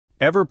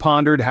Ever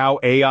pondered how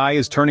AI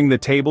is turning the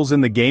tables in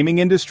the gaming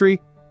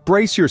industry?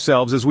 Brace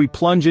yourselves as we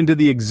plunge into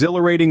the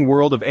exhilarating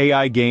world of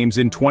AI games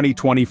in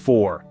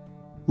 2024.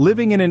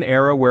 Living in an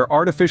era where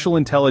artificial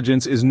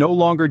intelligence is no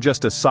longer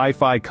just a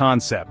sci-fi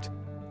concept.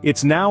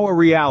 It's now a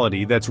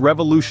reality that's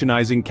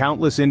revolutionizing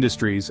countless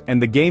industries,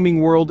 and the gaming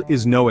world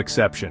is no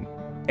exception.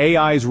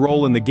 AI's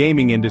role in the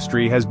gaming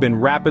industry has been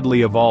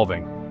rapidly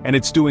evolving, and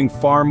it's doing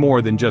far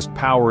more than just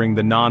powering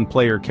the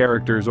non-player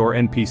characters or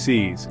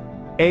NPCs.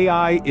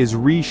 AI is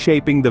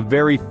reshaping the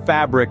very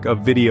fabric of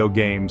video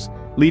games,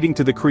 leading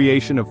to the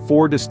creation of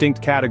 4 distinct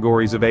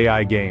categories of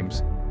AI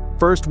games.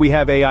 First, we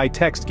have AI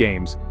text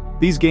games.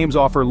 These games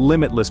offer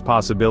limitless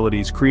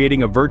possibilities,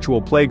 creating a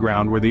virtual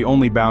playground where the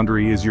only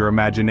boundary is your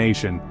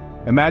imagination.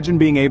 Imagine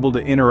being able to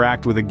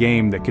interact with a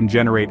game that can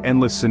generate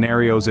endless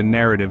scenarios and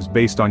narratives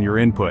based on your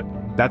input.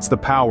 That's the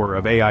power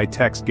of AI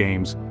text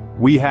games.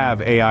 We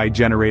have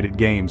AI-generated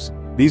games.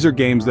 These are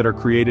games that are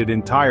created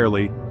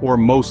entirely, or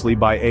mostly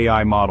by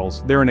AI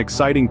models. They're an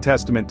exciting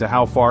testament to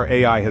how far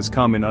AI has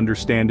come in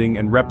understanding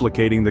and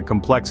replicating the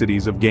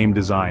complexities of game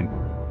design.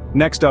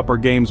 Next up are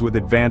games with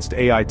advanced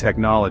AI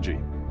technology.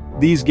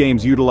 These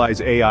games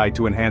utilize AI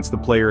to enhance the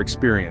player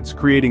experience,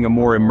 creating a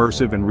more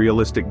immersive and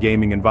realistic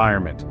gaming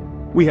environment.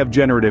 We have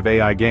generative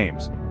AI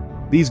games.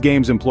 These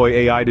games employ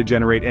AI to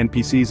generate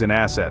NPCs and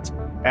assets,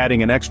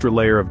 adding an extra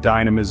layer of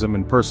dynamism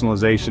and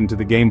personalization to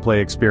the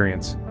gameplay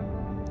experience.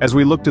 As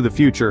we look to the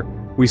future,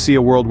 we see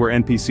a world where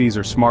NPCs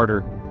are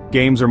smarter,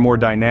 games are more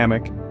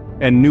dynamic,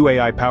 and new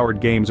AI-powered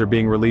games are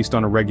being released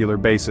on a regular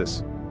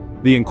basis.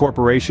 The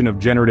incorporation of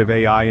generative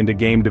AI into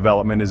game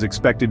development is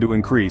expected to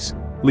increase,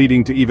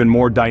 leading to even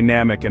more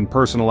dynamic and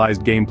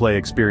personalized gameplay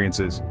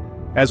experiences.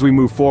 As we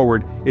move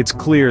forward, it's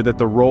clear that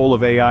the role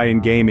of AI in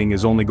gaming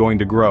is only going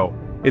to grow.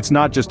 It's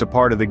not just a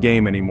part of the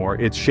game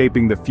anymore, it's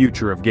shaping the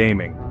future of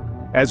gaming.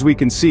 As we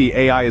can see,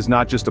 AI is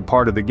not just a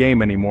part of the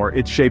game anymore,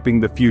 it's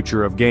shaping the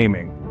future of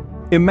gaming.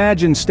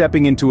 Imagine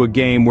stepping into a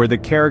game where the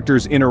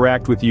characters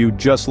interact with you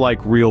just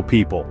like real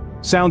people.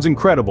 Sounds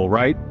incredible,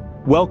 right?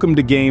 Welcome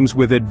to games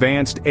with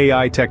advanced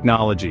AI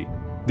technology.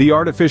 The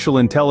artificial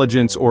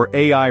intelligence or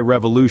AI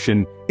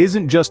revolution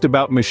isn't just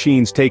about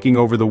machines taking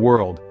over the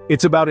world,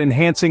 it's about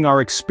enhancing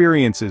our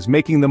experiences,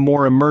 making them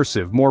more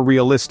immersive, more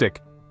realistic.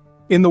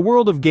 In the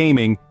world of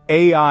gaming,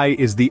 AI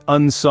is the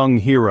unsung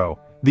hero,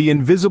 the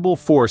invisible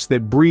force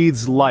that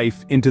breathes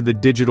life into the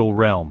digital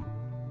realm.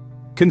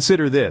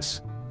 Consider this.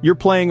 You're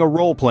playing a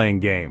role-playing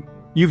game.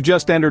 You've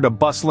just entered a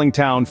bustling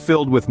town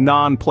filled with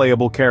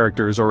non-playable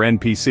characters or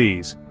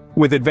NPCs.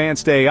 With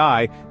advanced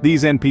AI,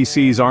 these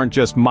NPCs aren't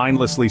just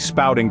mindlessly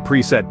spouting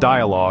preset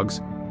dialogues.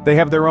 They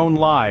have their own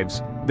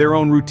lives, their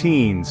own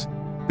routines.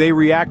 They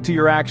react to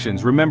your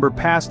actions, remember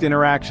past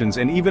interactions,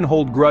 and even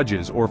hold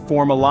grudges or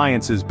form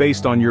alliances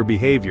based on your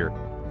behavior.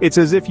 It's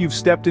as if you've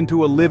stepped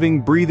into a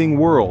living, breathing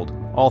world,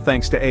 all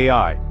thanks to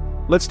AI.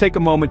 Let's take a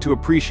moment to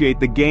appreciate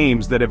the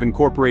games that have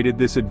incorporated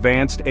this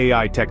advanced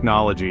AI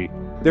technology.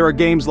 There are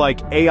games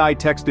like AI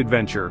Text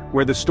Adventure,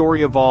 where the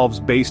story evolves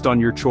based on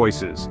your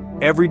choices.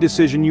 Every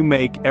decision you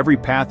make, every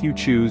path you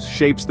choose,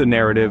 shapes the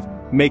narrative,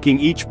 making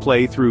each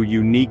playthrough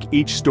unique,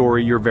 each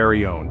story your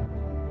very own.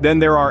 Then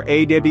there are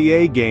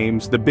AAA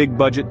games, the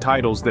big-budget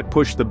titles that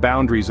push the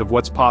boundaries of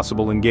what's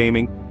possible in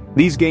gaming.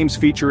 These games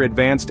feature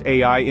advanced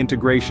AI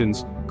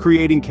integrations,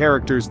 creating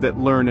characters that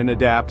learn and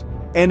adapt,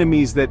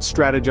 enemies that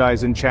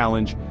strategize and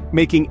challenge,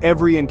 making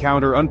every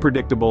encounter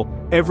unpredictable,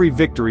 every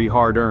victory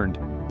hard-earned.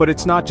 But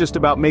it's not just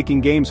about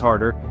making games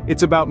harder,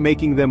 it's about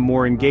making them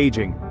more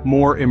engaging,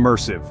 more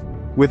immersive.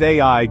 With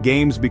AI,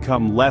 games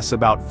become less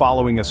about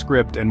following a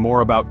script and more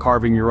about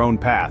carving your own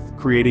path,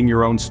 creating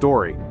your own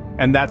story.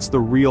 And that's the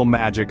real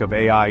magic of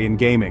AI in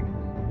gaming.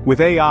 With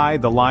AI,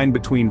 the line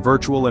between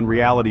virtual and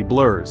reality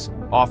blurs,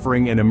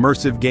 offering an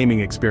immersive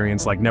gaming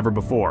experience like never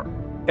before.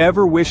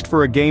 Ever wished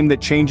for a game that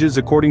changes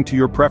according to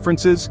your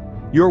preferences?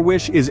 Your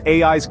wish is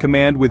AI's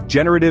command with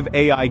generative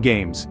AI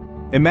games.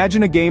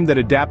 Imagine a game that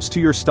adapts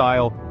to your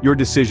style, your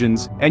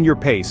decisions, and your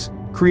pace,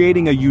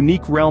 creating a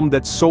unique realm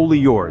that's solely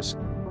yours.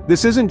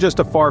 This isn't just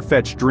a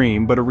far-fetched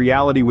dream, but a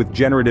reality with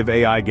generative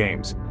AI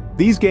games.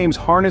 These games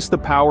harness the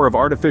power of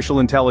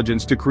artificial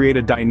intelligence to create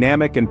a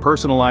dynamic and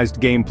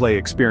personalized gameplay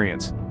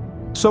experience.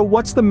 So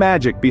what's the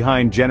magic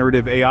behind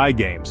generative AI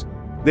games?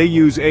 They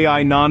use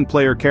AI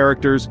non-player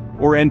characters,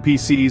 or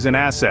NPCs and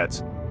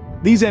assets.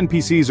 These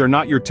NPCs are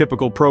not your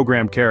typical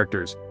programmed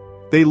characters.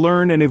 They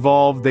learn and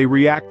evolve, they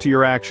react to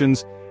your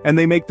actions, and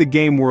they make the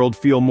game world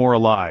feel more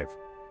alive.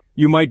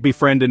 You might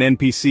befriend an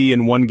NPC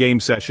in one game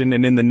session,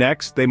 and in the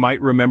next, they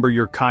might remember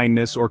your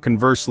kindness or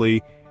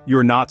conversely,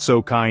 your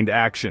not-so-kind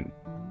action.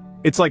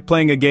 It's like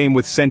playing a game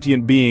with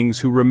sentient beings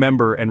who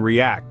remember and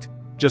react,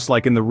 just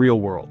like in the real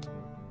world.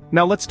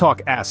 Now let's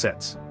talk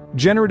assets.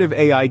 Generative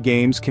AI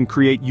games can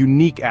create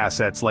unique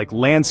assets like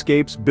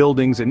landscapes,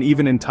 buildings, and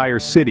even entire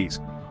cities,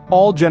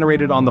 all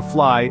generated on the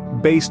fly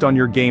based on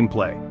your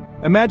gameplay.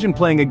 Imagine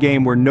playing a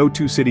game where no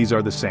two cities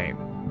are the same,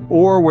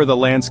 or where the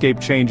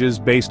landscape changes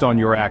based on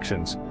your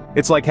actions.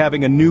 It's like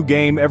having a new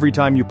game every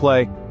time you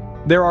play.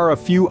 There are a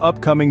few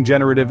upcoming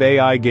generative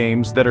AI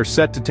games that are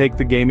set to take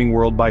the gaming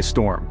world by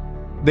storm.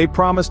 They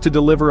promise to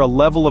deliver a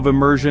level of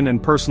immersion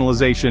and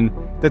personalization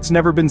that's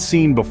never been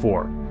seen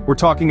before. We're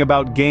talking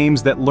about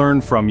games that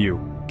learn from you,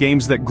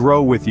 games that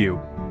grow with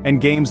you, and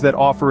games that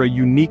offer a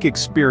unique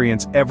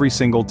experience every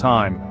single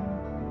time.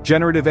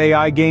 Generative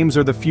AI games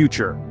are the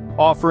future,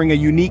 offering a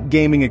unique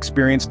gaming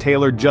experience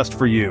tailored just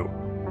for you.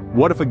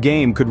 What if a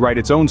game could write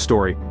its own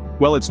story?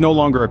 Well, it's no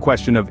longer a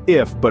question of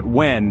if, but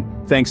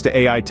when, thanks to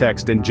AI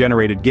text and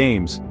generated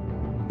games.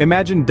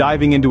 Imagine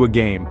diving into a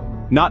game,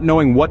 not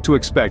knowing what to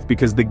expect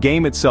because the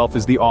game itself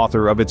is the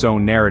author of its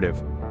own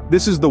narrative.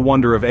 This is the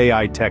wonder of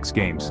AI text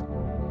games.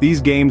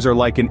 These games are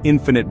like an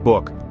infinite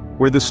book,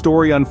 where the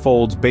story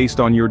unfolds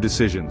based on your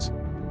decisions.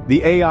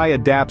 The AI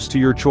adapts to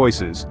your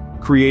choices,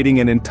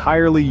 creating an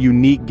entirely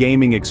unique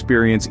gaming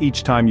experience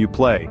each time you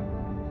play.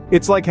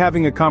 It's like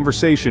having a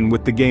conversation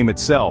with the game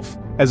itself,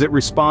 as it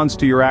responds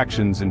to your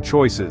actions and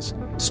choices,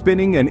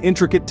 spinning an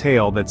intricate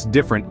tale that's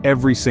different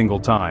every single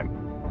time.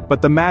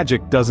 But the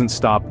magic doesn't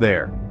stop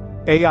there.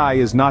 AI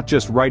is not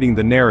just writing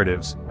the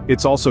narratives,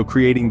 it's also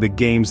creating the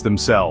games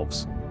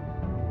themselves.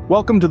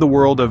 Welcome to the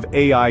world of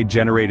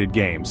AI-generated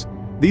games.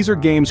 These are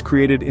games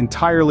created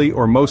entirely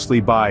or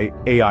mostly by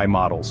AI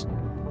models.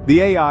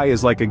 The AI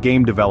is like a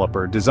game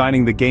developer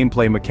designing the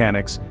gameplay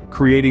mechanics,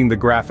 creating the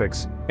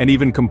graphics, and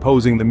even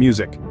composing the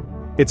music.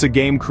 It's a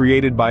game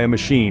created by a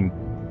machine,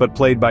 but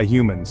played by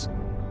humans.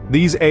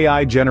 These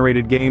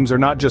AI-generated games are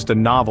not just a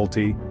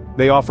novelty,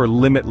 they offer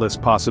limitless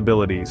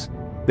possibilities.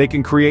 They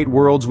can create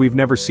worlds we've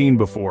never seen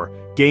before,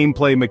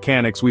 gameplay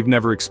mechanics we've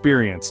never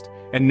experienced,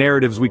 and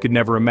narratives we could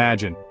never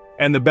imagine.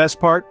 And the best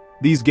part?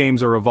 These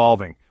games are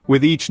evolving.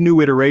 With each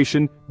new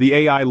iteration, the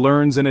AI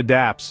learns and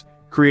adapts,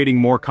 creating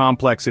more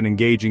complex and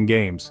engaging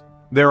games.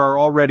 There are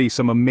already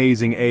some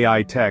amazing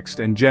AI text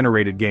and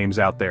generated games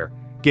out there.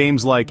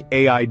 Games like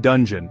AI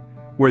Dungeon,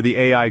 where the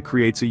AI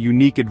creates a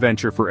unique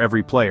adventure for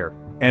every player,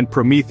 and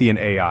Promethean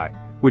AI,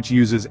 which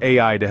uses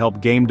AI to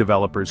help game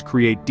developers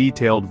create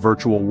detailed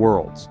virtual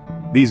worlds.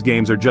 These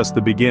games are just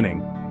the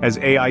beginning. As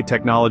AI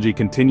technology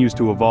continues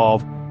to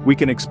evolve, we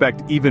can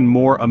expect even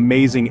more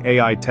amazing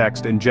AI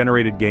text and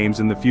generated games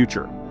in the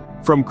future.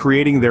 From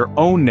creating their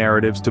own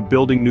narratives to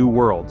building new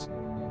worlds,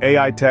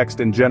 AI text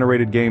and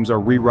generated games are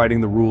rewriting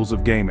the rules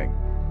of gaming.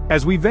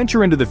 As we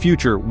venture into the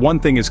future, one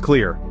thing is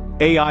clear: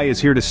 AI is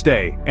here to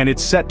stay, and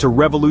it's set to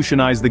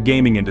revolutionize the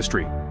gaming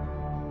industry.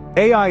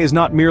 AI is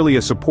not merely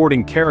a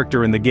supporting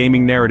character in the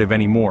gaming narrative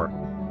anymore.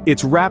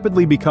 It's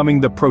rapidly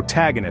becoming the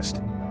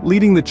protagonist,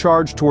 leading the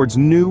charge towards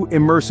new,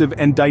 immersive,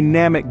 and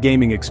dynamic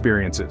gaming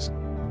experiences.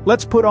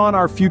 Let's put on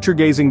our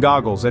future-gazing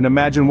goggles and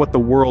imagine what the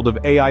world of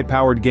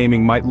AI-powered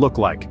gaming might look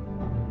like.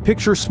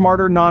 Picture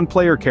smarter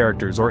non-player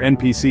characters, or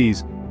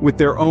NPCs, with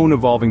their own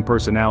evolving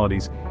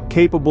personalities,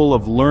 capable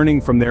of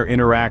learning from their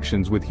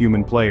interactions with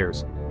human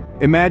players.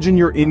 Imagine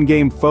your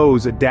in-game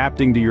foes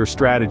adapting to your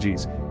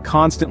strategies,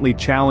 constantly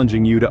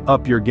challenging you to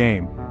up your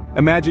game.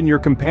 Imagine your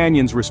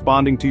companions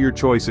responding to your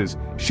choices,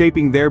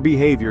 shaping their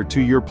behavior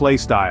to your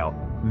playstyle.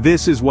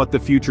 This is what the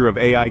future of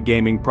AI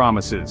gaming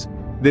promises.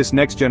 This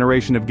next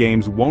generation of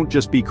games won't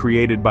just be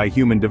created by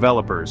human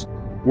developers.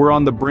 We're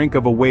on the brink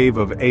of a wave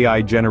of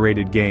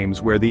AI-generated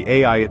games where the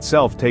AI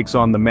itself takes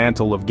on the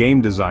mantle of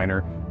game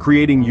designer,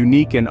 creating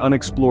unique and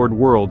unexplored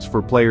worlds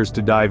for players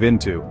to dive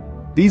into.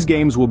 These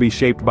games will be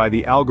shaped by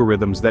the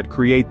algorithms that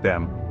create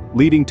them,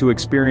 leading to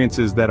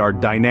experiences that are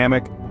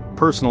dynamic,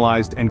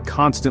 personalized, and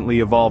constantly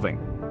evolving.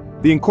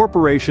 The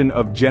incorporation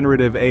of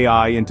generative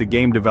AI into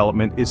game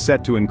development is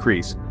set to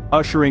increase,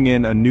 ushering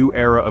in a new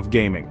era of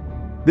gaming.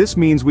 This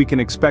means we can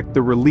expect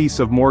the release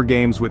of more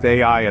games with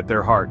AI at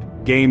their heart,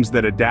 games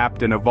that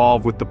adapt and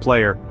evolve with the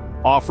player,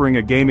 offering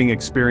a gaming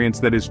experience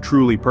that is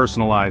truly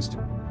personalized.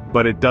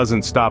 But it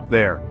doesn't stop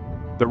there.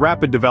 The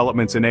rapid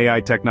developments in AI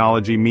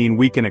technology mean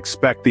we can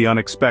expect the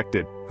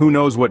unexpected. Who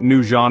knows what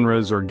new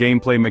genres or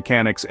gameplay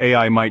mechanics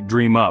AI might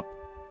dream up?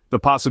 The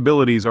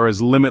possibilities are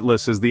as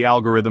limitless as the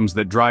algorithms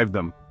that drive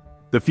them.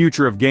 The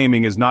future of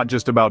gaming is not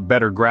just about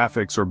better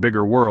graphics or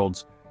bigger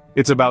worlds.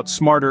 It's about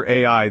smarter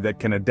AI that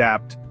can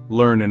adapt,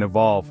 learn, and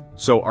evolve.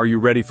 So are you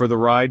ready for the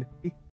ride?